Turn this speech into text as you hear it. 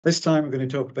This time we're going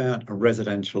to talk about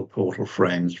residential portal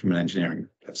frames from an engineering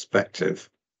perspective.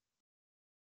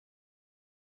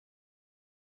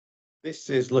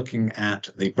 This is looking at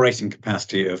the bracing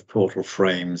capacity of portal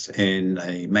frames in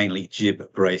a mainly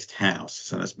jib-braced house.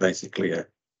 So that's basically a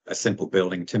simple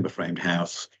building, timber-framed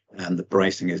house, and the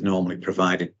bracing is normally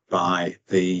provided by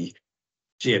the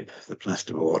jib, the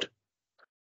plasterboard.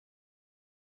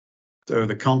 So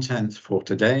the content for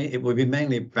today, it will be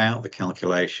mainly about the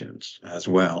calculations as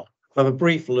well. We'll have a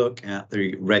brief look at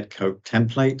the red coat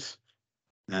template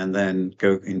and then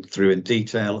go through in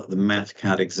detail the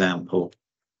Mathcad example,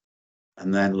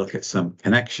 and then look at some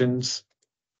connections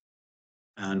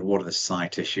and what are the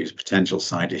site issues, potential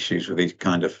site issues with these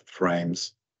kind of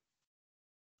frames.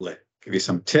 Give you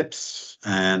some tips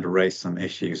and raise some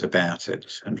issues about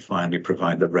it, and finally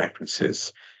provide the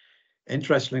references.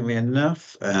 Interestingly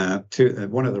enough,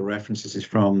 one of the references is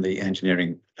from the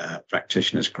engineering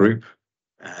practitioners group,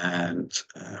 and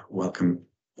welcome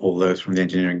all those from the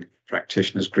engineering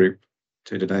practitioners group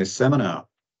to today's seminar.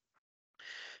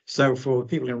 So for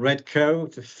people in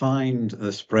Redco, to find the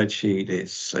spreadsheet,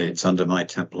 it's under My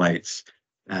Templates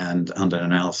and under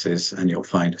Analysis, and you'll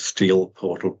find Steel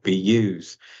Portal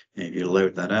BUs. If you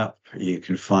load that up, you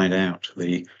can find out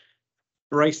the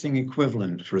bracing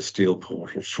equivalent for a steel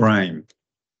portal frame.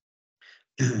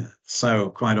 So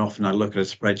quite often I look at a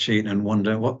spreadsheet and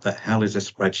wonder, what the hell is a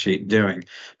spreadsheet doing?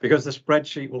 Because the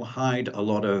spreadsheet will hide a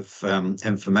lot of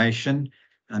information,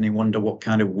 and you wonder what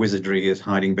kind of wizardry is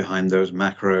hiding behind those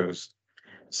macros.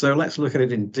 So let's look at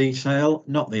it in detail,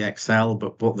 not the Excel,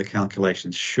 but what the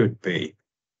calculations should be.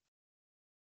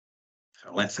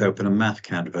 So let's open a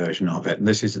Mathcad version of it. And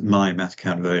this is my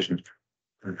Mathcad version,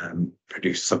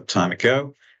 produced some time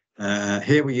ago.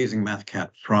 Here we're using Mathcad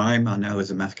Prime. I know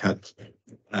there's a Mathcad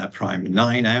Prime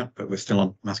 9 out, but we're still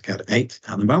on Mathcad 8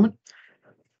 at the moment.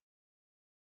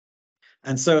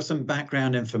 And so some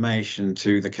background information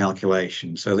to the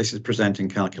calculation. So this is presenting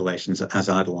calculations as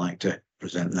I'd like to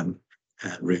present them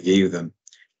and review them.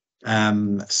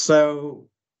 So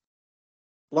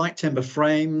light timber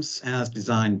frames, as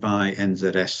designed by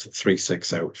NZS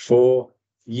 3604,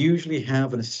 usually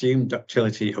have an assumed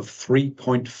ductility of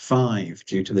 3.5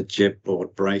 due to the jib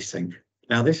board bracing.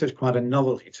 Now, this is quite a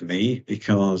novelty to me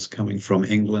because coming from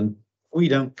England, we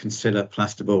don't consider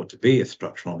plasterboard to be a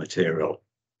structural material,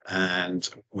 and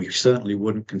we certainly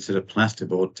wouldn't consider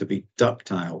plasterboard to be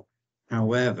ductile.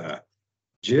 However,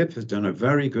 jib has done a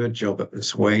very good job at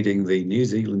persuading the New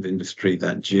Zealand industry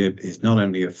that jib is not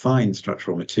only a fine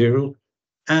structural material,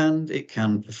 and it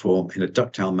can perform in a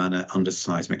ductile manner under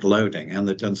seismic loading, and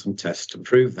they've done some tests to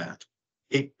prove that.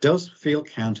 It does feel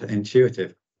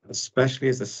counterintuitive, especially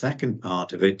as the second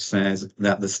part of it says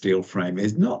that the steel frame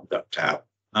is not ductile,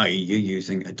 i.e. you're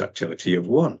using a ductility of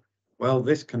 1. Well,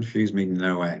 this confused me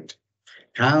no end.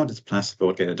 How does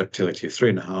plasterboard get a ductility of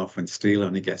 3.5 when steel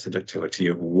only gets a ductility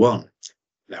of 1?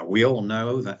 Now, we all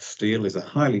know that steel is a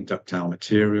highly ductile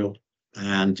material,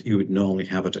 and you would normally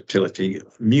have a ductility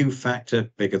mu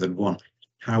factor bigger than 1.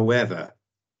 However,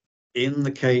 in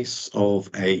the case of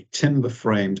a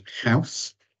timber-framed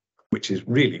house, which is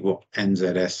really what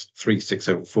NZS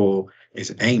 3604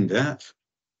 is aimed at,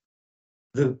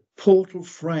 the portal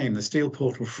frame, the steel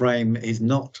portal frame, is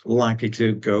not likely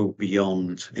to go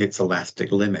beyond its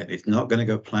elastic limit. It's not going to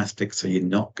go plastic, so you're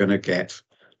not going to get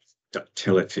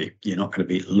ductility. You're not going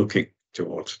to be looking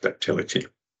towards ductility.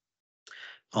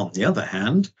 On the other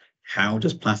hand, how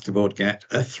does plasterboard get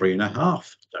a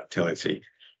 3.5 ductility?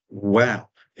 Well,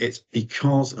 it's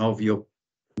because of your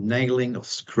nailing or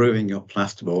screwing your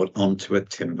plasterboard onto a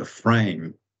timber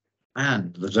frame.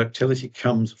 And the ductility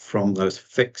comes from those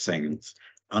fixings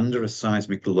under a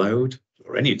seismic load,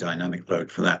 or any dynamic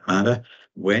load for that matter.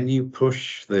 When you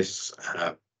push this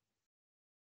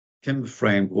timber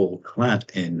frame wall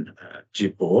clad in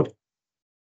jib board,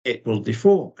 it will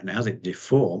deform. And as it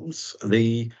deforms,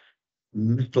 the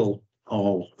metal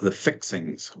of the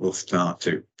fixings will start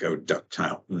to go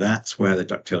ductile. That's where the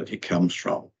ductility comes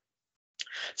from.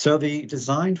 So the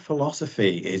design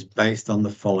philosophy is based on the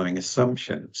following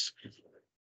assumptions.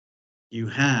 You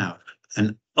have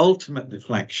an ultimate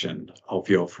deflection of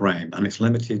your frame, and it's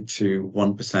limited to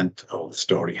 1% of the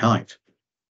story height.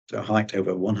 So height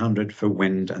over 100 for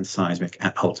wind and seismic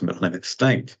at ultimate limit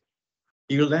state.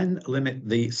 You then limit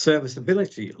the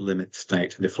serviceability limit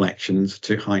state deflections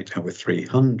to height over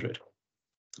 300.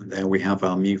 And there we have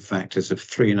our mu factors of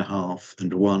 3.5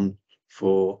 and 1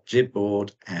 for jib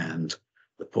board and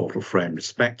the portal frame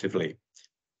respectively.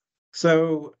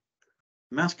 So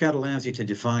Mathcad allows you to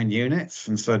define units,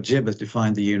 and so Jib has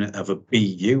defined the unit of a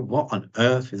BU. What on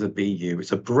earth is a BU?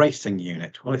 It's a bracing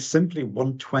unit. Well, it's simply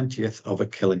 1/20th of a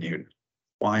kilonewton.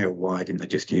 Why didn't they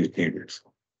just use newtons?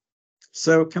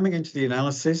 So coming into the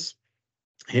analysis,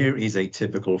 here is a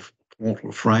typical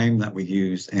portal frame that we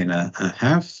use in a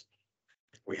house.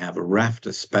 We have a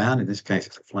rafter span. In this case,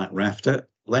 it's a flat rafter.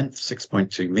 Length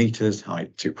 6.2 meters,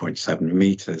 height 2.7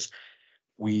 meters.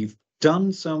 We've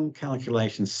done some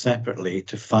calculations separately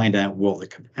to find out what the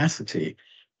capacity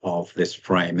of this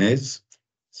frame is.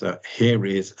 So here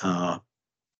is our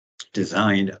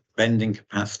designed bending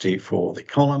capacity for the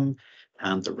column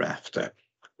and the rafter.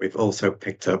 We've also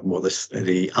picked up what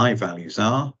the I values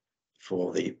are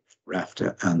for the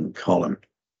rafter and column.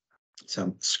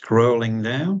 So scrolling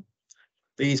down,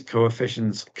 these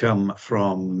coefficients come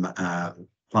from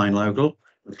Klein-Logel,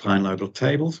 the Klein-Logel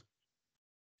tables.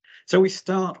 So we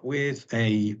start with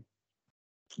a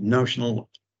notional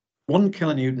 1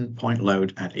 kilonewton point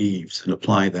load at eaves and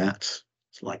apply that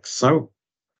like so.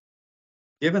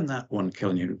 Given that 1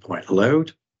 kilonewton point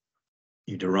load,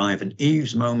 you derive an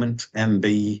eaves moment,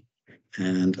 MB,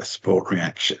 and a support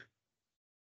reaction.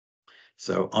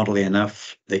 So oddly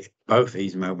enough, both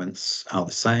these moments are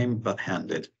the same, but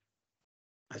handed,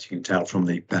 as you can tell from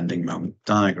the bending moment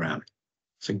diagram.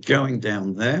 So going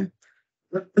down there,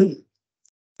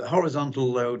 the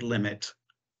horizontal load limit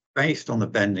based on the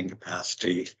bending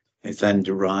capacity is then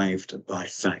derived by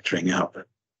factoring up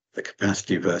the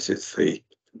capacity versus the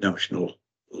notional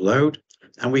load,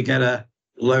 and we get a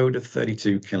load of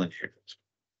 32 kilonewtons.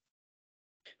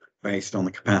 Based on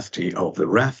the capacity of the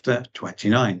rafter,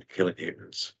 29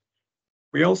 kilonewtons.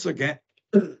 We also get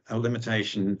a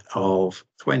limitation of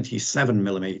 27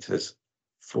 millimeters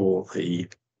for the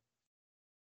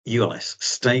ULS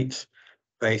state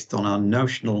based on our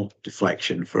notional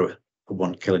deflection for a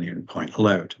 1 kilonewton point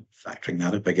load, factoring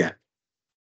that up again.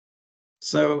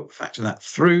 So factor that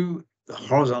through, the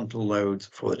horizontal loads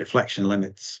for the deflection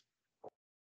limits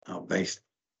are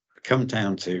come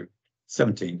down to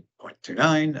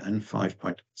 17.29 and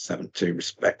 5.72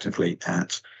 respectively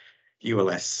at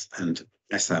ULS and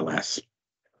SLS.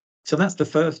 So that's the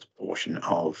first portion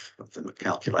of the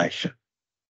calculation.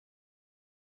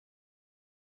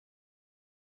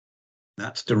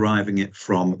 That's deriving it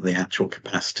from the actual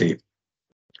capacity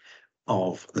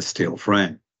of the steel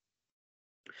frame.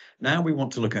 Now we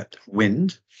want to look at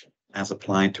wind as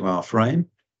applied to our frame.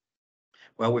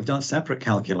 Well, we've done a separate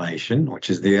calculation,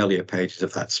 which is the earlier pages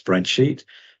of that spreadsheet,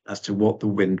 as to what the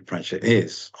wind pressure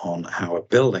is on our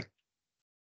building.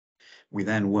 We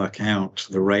then work out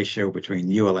the ratio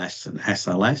between ULS and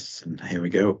SLS, and here we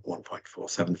go,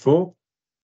 1.474.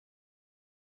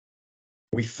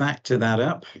 We factor that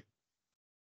up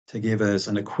to give us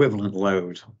an equivalent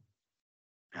load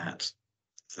at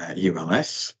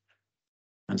ULS.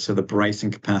 And so the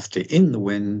bracing capacity in the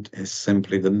wind is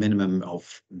simply the minimum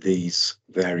of these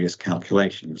various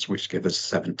calculations, which give us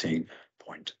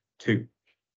 17.2.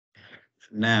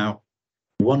 Now,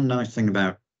 one nice thing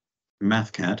about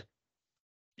Mathcad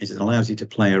is it allows you to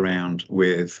play around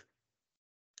with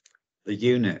the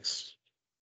units.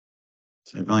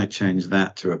 So if I change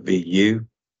that to a BU,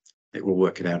 it will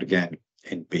work it out again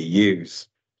in BUs.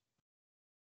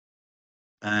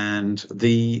 And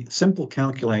the simple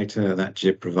calculator that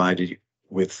Jib provided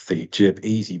with the Jib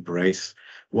Easy Brace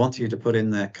wants you to put in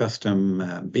their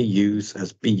custom BUs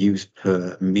as BUs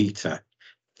per meter.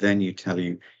 Then you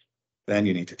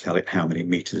need to tell it how many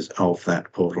meters of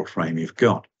that portal frame you've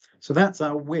got. So that's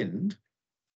our wind.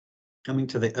 Coming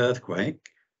to the earthquake,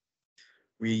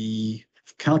 we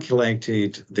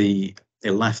calculated the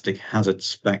elastic hazard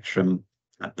spectrum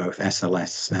at both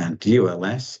SLS and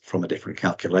ULS from a different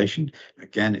calculation.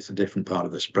 Again, it's a different part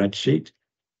of the spreadsheet.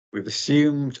 We've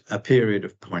assumed a period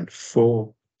of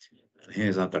 0.4, and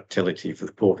here's our ductility for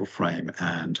the portal frame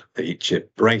and the Jib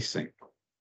bracing.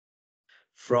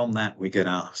 From that, we get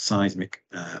our seismic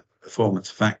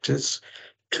performance factors,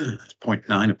 0.9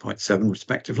 and 0.7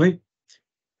 respectively.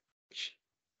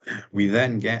 We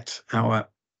then get our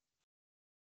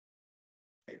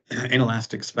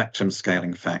inelastic spectrum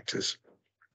scaling factors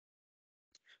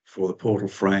for the portal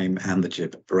frame and the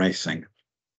Jib bracing.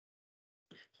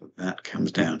 So that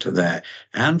comes down to there.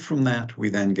 And from that, we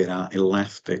then get our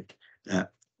elastic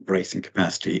bracing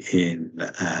capacity in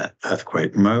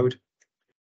earthquake mode.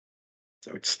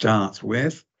 So it starts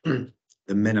with the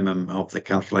minimum of the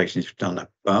calculations you've done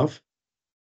above,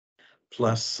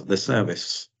 plus the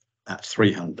service at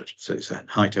 300. So it's a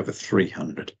height over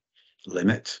 300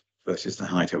 limit versus the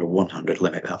height over 100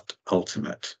 limit at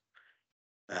ultimate.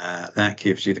 That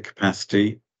gives you the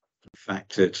capacity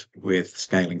factored with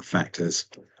scaling factors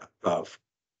above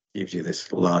gives you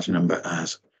this large number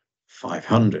as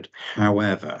 500.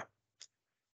 However,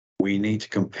 we need to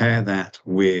compare that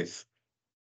with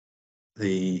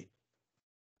the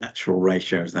natural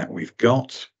ratios that we've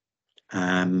got,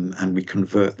 and we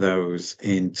convert those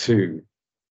into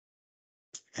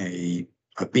a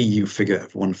BU figure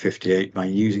of 158 by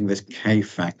using this K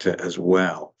factor as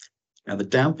well. Now, the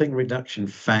damping reduction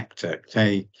factor,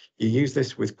 K, you use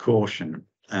this with caution,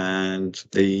 and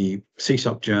the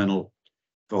CSOC journal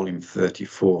volume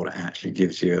 34 actually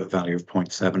gives you a value of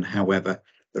 0.7. However,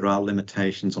 there are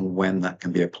limitations on when that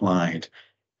can be applied.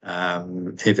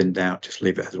 If in doubt, just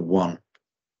leave it as 1.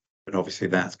 But obviously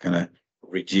that's going to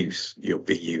reduce your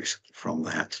BUs from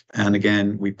that. And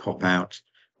again, we pop out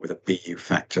with a BU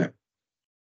factor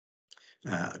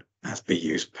as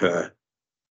BUs per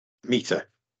meter.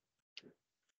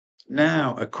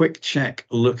 Now, a quick check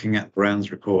looking at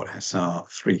BRANZ report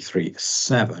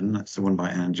SR337. That's the one by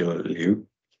Angela Liu.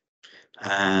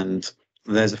 And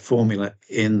there's a formula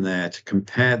in there to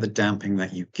compare the damping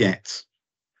that you get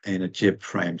in a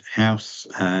jib-framed house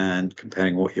and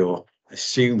comparing what you're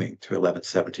assuming to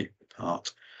 1170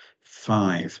 part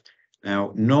 5.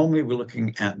 Now, normally we're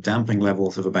looking at damping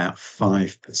levels of about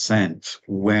 5%,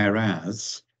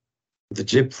 whereas the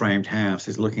jib-framed house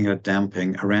is looking at a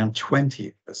damping around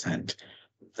 20%.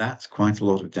 That's quite a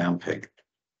lot of damping.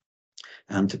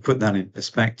 And to put that in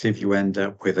perspective, you end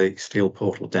up with a steel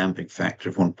portal damping factor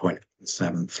of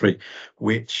 1.73,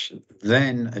 which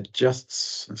then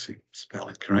adjusts, let's see, spell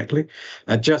it correctly,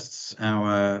 adjusts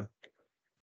our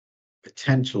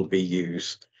potential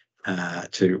BUs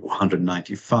to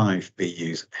 195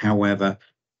 BUs. However,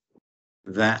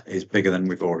 that is bigger than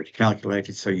we've already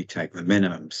calculated, so you take the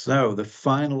minimum. So the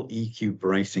final EQ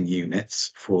bracing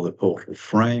units for the portal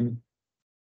frame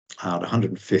are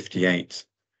 158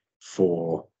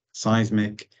 for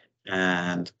seismic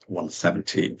and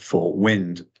 170 for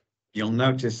wind. You'll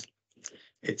notice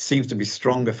it seems to be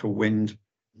stronger for wind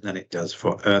than it does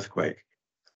for earthquake,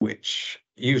 which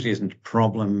usually isn't a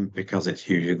problem because it's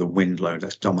usually the wind load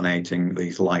that's dominating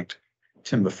these light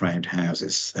timber framed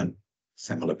houses and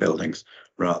similar buildings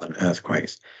rather than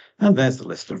earthquakes. And there's the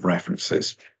list of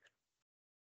references.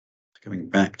 Coming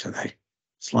back to the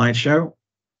slideshow,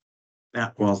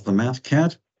 that was the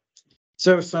Mathcad.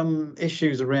 So some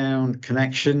issues around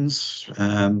connections.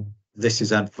 This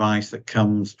is advice that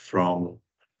comes from,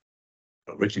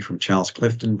 originally from Charles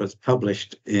Clifton, but it's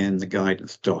published in the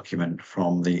guidance document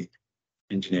from the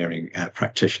Engineering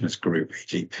Practitioners Group,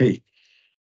 EGP.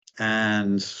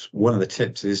 And one of the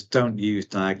tips is don't use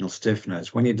diagonal stiffeners.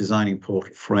 When you're designing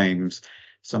portal frames,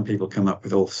 some people come up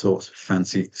with all sorts of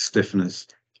fancy stiffeners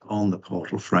on the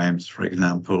portal frames, for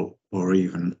example, or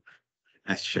even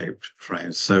S-shaped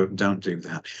frames. So don't do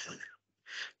that.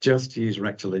 Just use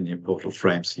rectilinear portal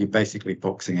frames. So you're basically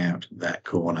boxing out that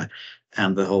corner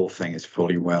and the whole thing is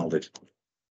fully welded.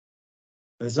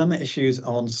 There's some issues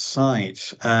on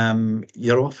site.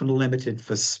 You're often limited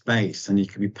for space and you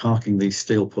can be parking these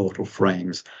steel portal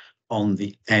frames on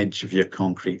the edge of your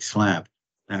concrete slab.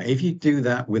 Now, if you do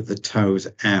that with the toes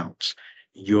out,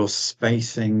 your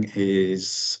spacing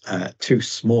is too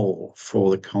small for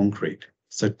the concrete.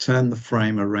 So turn the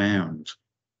frame around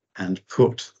and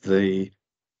put the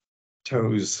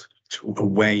toes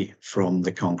away from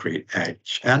the concrete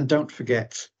edge. And don't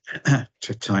forget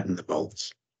to tighten the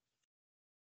bolts.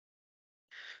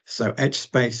 So edge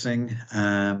spacing,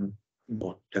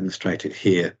 more demonstrated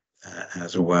here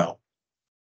as well.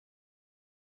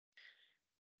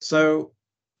 So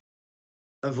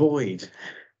avoid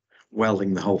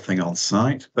welding the whole thing on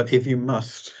site, but if you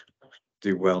must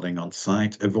do welding on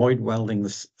site, avoid welding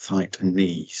the site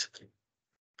knees.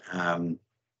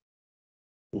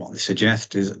 What they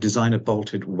suggest is design a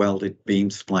bolted welded beam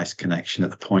splice connection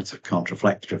at the points of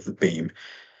contraflector of the beam.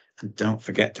 And don't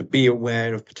forget to be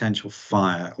aware of potential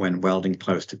fire when welding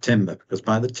close to timber, because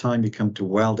by the time you come to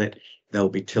weld it, there'll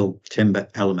be timber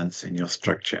elements in your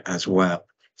structure as well.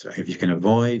 So if you can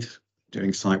avoid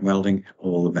doing site welding,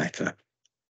 all the better.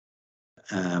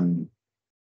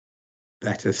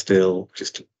 Better still,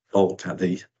 just to bolt at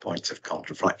the points of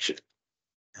contraflexion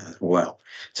as well.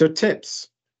 So tips.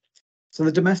 So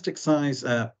the domestic size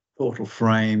portal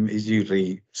frame is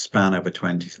usually span over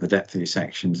 20, so the depth of your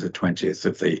section is the 20th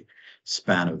of the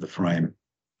span of the frame.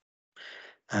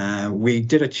 We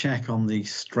did a check on the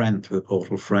strength of the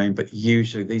portal frame, but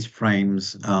usually these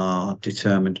frames are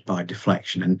determined by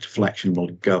deflection, and deflection will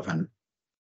govern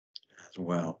as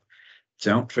well.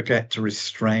 Don't forget to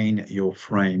restrain your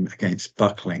frame against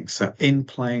buckling. So in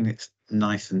plane, it's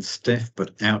nice and stiff,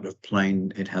 but out of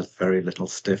plane, it has very little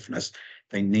stiffness.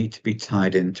 they need to be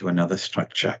tied into another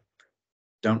structure.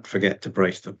 Don't forget to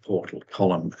brace the portal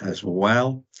column as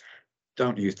well.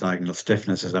 Don't use diagonal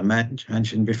stiffeners, as I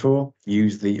mentioned before.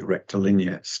 Use the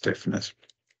rectilinear stiffeners.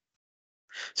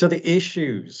 So the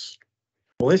issues,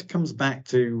 well, this comes back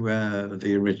to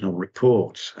the original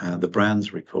report, the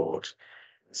BRANZ report.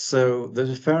 So there's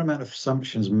a fair amount of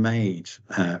assumptions made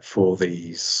for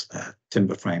these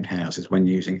timber framed houses when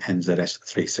using NZS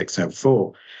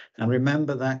 3604. And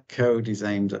remember that code is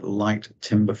aimed at light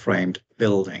timber framed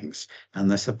buildings, and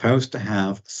they're supposed to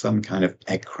have some kind of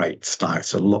egg crate style,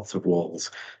 so lots of walls,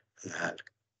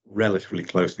 relatively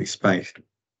closely spaced.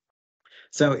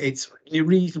 So it's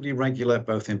reasonably regular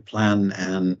both in plan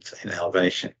and in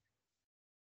elevation.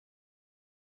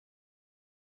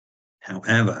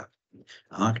 However,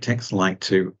 architects like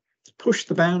to push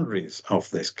the boundaries of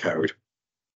this code.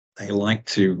 They like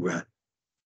to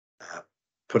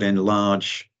put in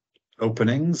large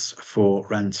openings for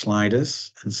RAN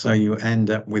sliders, and so you end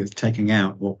up with taking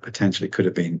out what potentially could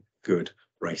have been good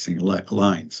bracing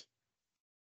lines.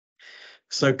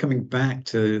 So coming back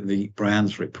to the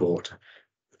BRANZ report,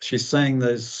 she's saying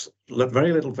there's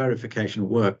very little verification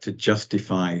work to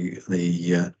justify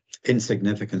the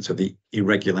insignificance of the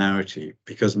irregularity,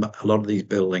 because a lot of these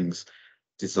buildings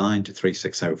designed to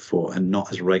 3604 are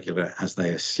not as regular as they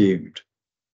assumed.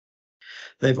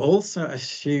 They've also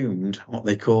assumed what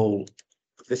they call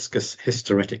viscous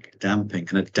hysteretic damping,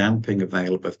 and a damping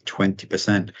available of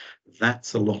 20%.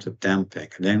 That's a lot of damping.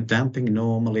 And damping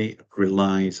normally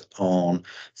relies on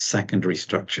secondary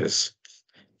structures,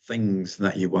 things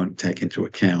that you won't take into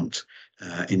account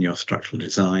in your structural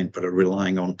design, but are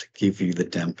relying on to give you the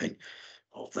damping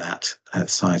of that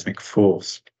seismic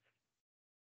force.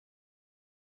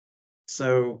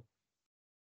 So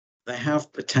they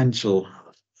have potential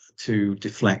to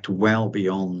deflect well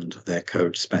beyond their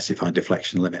code specified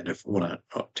deflection limit of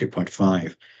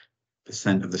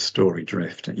 2.5% of the story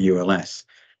drift at ULS.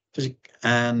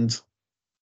 And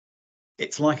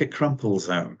it's like a crumple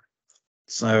zone.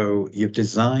 So you've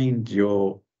designed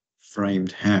your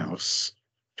framed house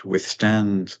to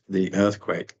withstand the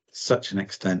earthquake to such an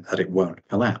extent that it won't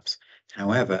collapse.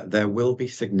 However, there will be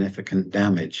significant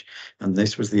damage, and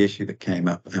this was the issue that came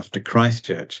up after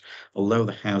Christchurch. Although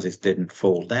the houses didn't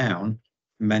fall down,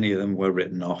 many of them were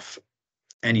written off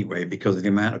anyway because of the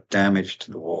amount of damage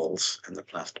to the walls and the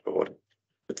plasterboard.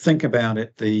 But think about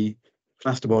it, the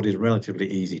plasterboard is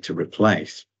relatively easy to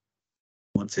replace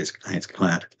once it's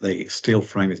clad. The steel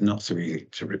frame is not so easy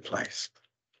to replace.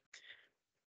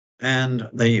 And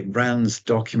the BRANZ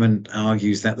document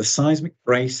argues that the seismic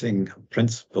bracing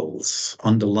principles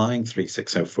underlying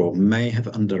 3604 may have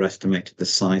underestimated the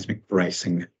seismic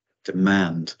bracing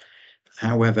demand.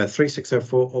 However,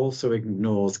 3604 also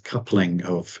ignores coupling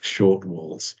of short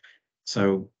walls.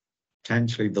 So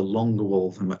potentially the longer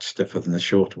walls are much stiffer than the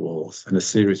shorter walls, and a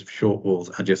series of short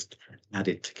walls are just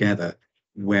added together.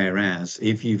 Whereas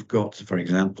if you've got, for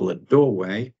example, a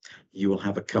doorway, you will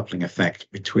have a coupling effect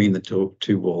between the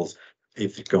two walls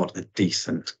if you've got a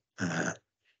decent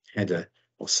header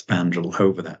or spandrel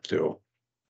over that door.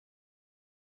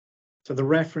 So the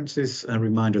references, a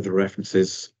reminder of the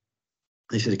references.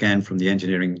 This is again from the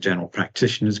Engineering General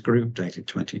Practitioners Group, dated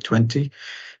 2020,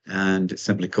 and it's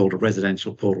simply called A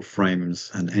Residential Portal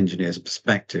Frames and Engineer's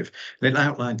Perspective. And it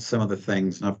outlines some of the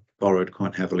things, and I've borrowed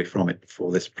quite heavily from it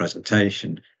for this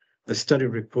presentation. The study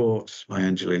report by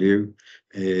Angela Liu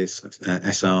is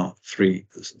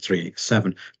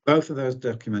SR337. Both of those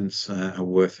documents are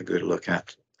worth a good look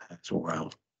at as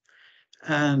well.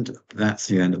 And that's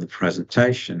the end of the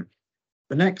presentation.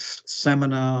 The next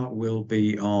seminar will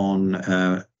be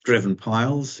on driven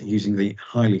piles using the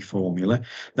Hiley formula.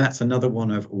 That's another one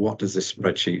of what does this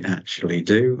spreadsheet actually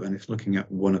do, and it's looking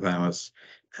at one of ours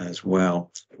as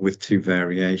well with two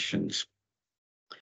variations.